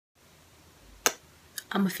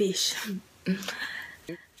I'm a fish.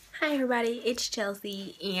 Hi everybody, it's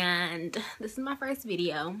Chelsea and this is my first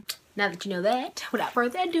video. Now that you know that, without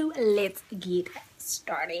further ado, let's get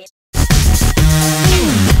started.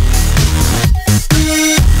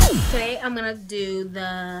 Today I'm gonna do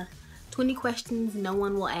the 20 questions no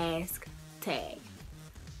one will ask tag.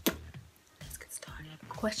 Let's get started.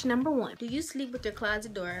 Question number 1. Do you sleep with your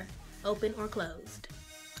closet door open or closed?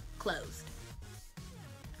 Closed.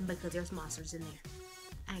 Because there's monsters in there.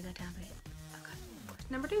 I ain't got time for that. Okay.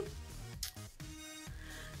 Question number 2.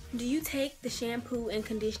 Do you take the shampoo and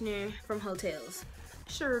conditioner from hotels?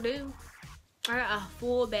 Sure do. I got a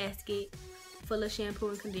full basket full of shampoo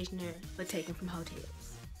and conditioner, but taken from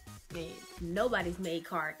hotels. And nobody's maid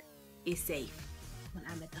cart is safe when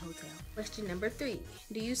I'm at the hotel. Question number 3.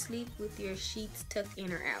 Do you sleep with your sheets tucked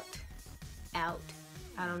in or out? Out.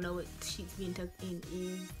 I don't know what sheets being tucked in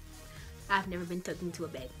is. I've never been tucked into a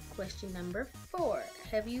bag. Question number 4.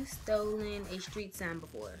 Have you stolen a street sign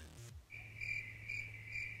before?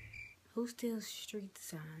 Who steals street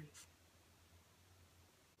signs?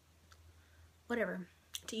 Whatever.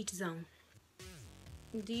 To each his own.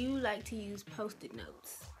 Do you like to use post-it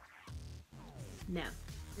notes? No.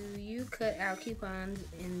 Do you cut out coupons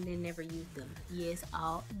and then never use them? Yes,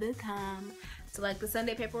 all the time. So like the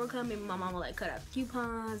Sunday paper will come and my mom will like cut out the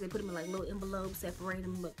coupons and put them in like little envelopes, separate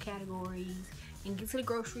them with categories, and get to the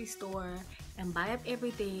grocery store and buy up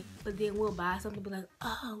everything. But then we'll buy something and be like,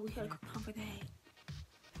 oh, we had a coupon for that.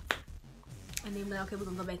 And then we're like, okay, we're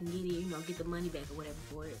gonna go back and get it, you know, get the money back or whatever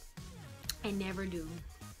for it. I never do.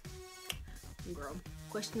 Girl.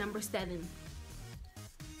 Question number 7.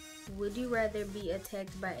 Would you rather be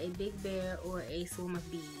attacked by a big bear or a swarm of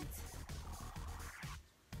bees?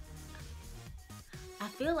 I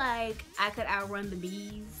feel like I could outrun the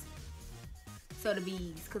bees. So the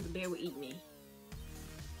bees, because the bear would eat me.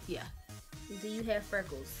 Yeah. Do you have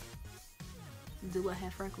freckles? Do I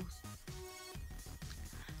have freckles?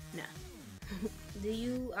 No. Do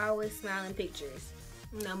you always smile in pictures?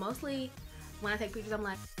 No, mostly when I take pictures I'm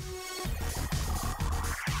like,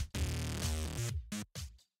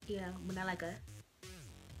 yeah, but not like a,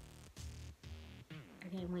 I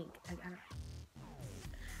can't wink. I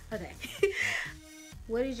don't. Okay.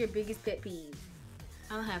 What is your biggest pet peeve?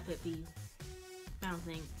 I don't have pet peeve. I don't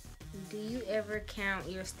think. Do you ever count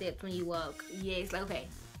your steps when you walk? Yes. Like, okay,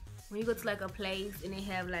 when you go to like a place and they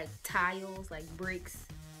have like tiles, like bricks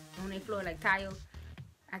on their floor, like tiles,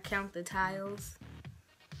 I count the tiles.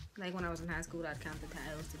 Like when I was in high school, I'd count the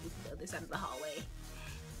tiles to get to the other side of the hallway.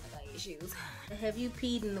 I got issues. Have you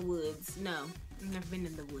peed in the woods? No, I've never been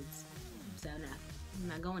in the woods. So no, I'm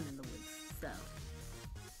not going in the woods. So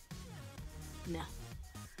no.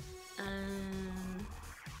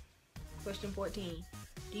 Question 14.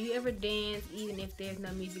 Do you ever dance even if there's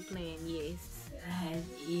no music playing? Yes. I have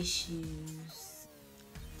issues.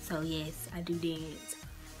 So yes, I do dance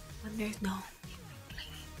when there's no music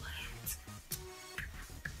playing.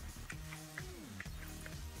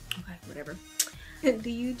 Okay, whatever. Do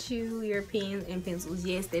you chew your pens and pencils?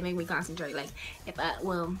 Yes, they make me concentrate. Like if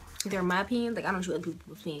they're my pens, like I don't chew other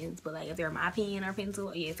people's pens, but like if they're my pen or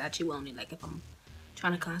pencil, yes, I chew on it. Like if I'm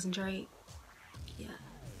trying to concentrate. Yeah.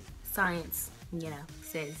 Science, you know,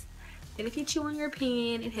 says that if you chew on your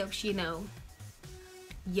pen, it helps, you know,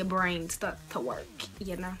 your brain start to work,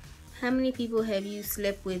 you know. How many people have you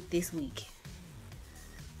slept with this week?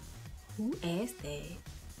 Who asked that?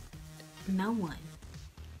 No one.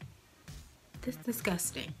 That's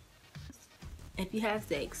disgusting. If you have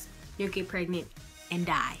sex, you'll get pregnant and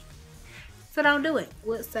die. So don't do it.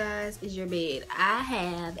 What size is your bed? I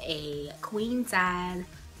have a queen size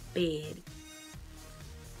bed.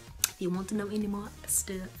 If you want to know any more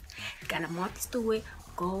stuff, you got a Martha Stewart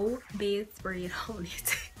gold bedspread on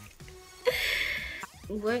it.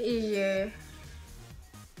 What is your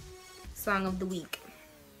song of the week?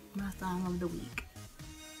 My song of the week.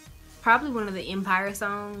 Probably one of the Empire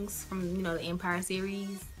songs from, you know, the Empire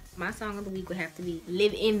series. My song of the week would have to be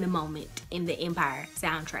Live in the Moment in the Empire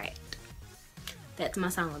soundtrack. That's my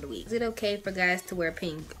song of the week. Is it okay for guys to wear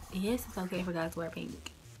pink? Yes, it's okay for guys to wear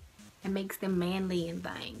pink. It makes them manly and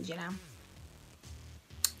things, you know?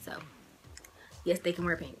 So, yes, they can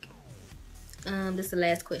wear pink. This is the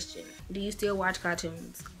last question. Do you still watch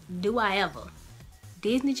cartoons? Do I ever?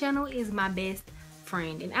 Disney Channel is my best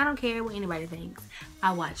friend, and I don't care what anybody thinks.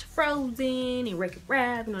 I watch Frozen and Wreck-It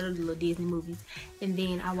Ralph, you know, those little Disney movies. And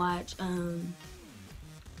then I watch,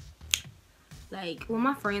 like, well,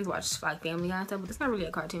 my friends watch, like, Family Guy and stuff, but it's not really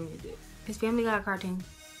a cartoon, is it? Is Family Guy a cartoon?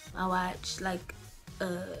 I watch, like,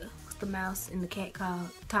 what's the mouse and the cat called?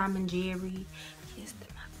 Tom and Jerry. Yes, they're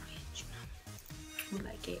my friends, you know. We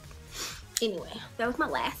like it. Anyway, that was my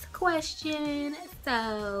last question.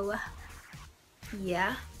 So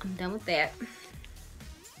yeah, I'm done with that.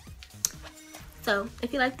 So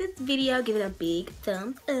if you like this video, give it a big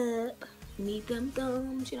thumbs up. Need them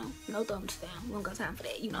thumbs, you know, no thumbs down. We don't got time for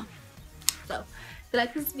that, you know. So if you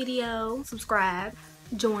like this video, subscribe,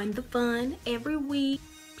 join the fun every week.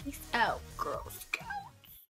 Peace out, Girl Scout.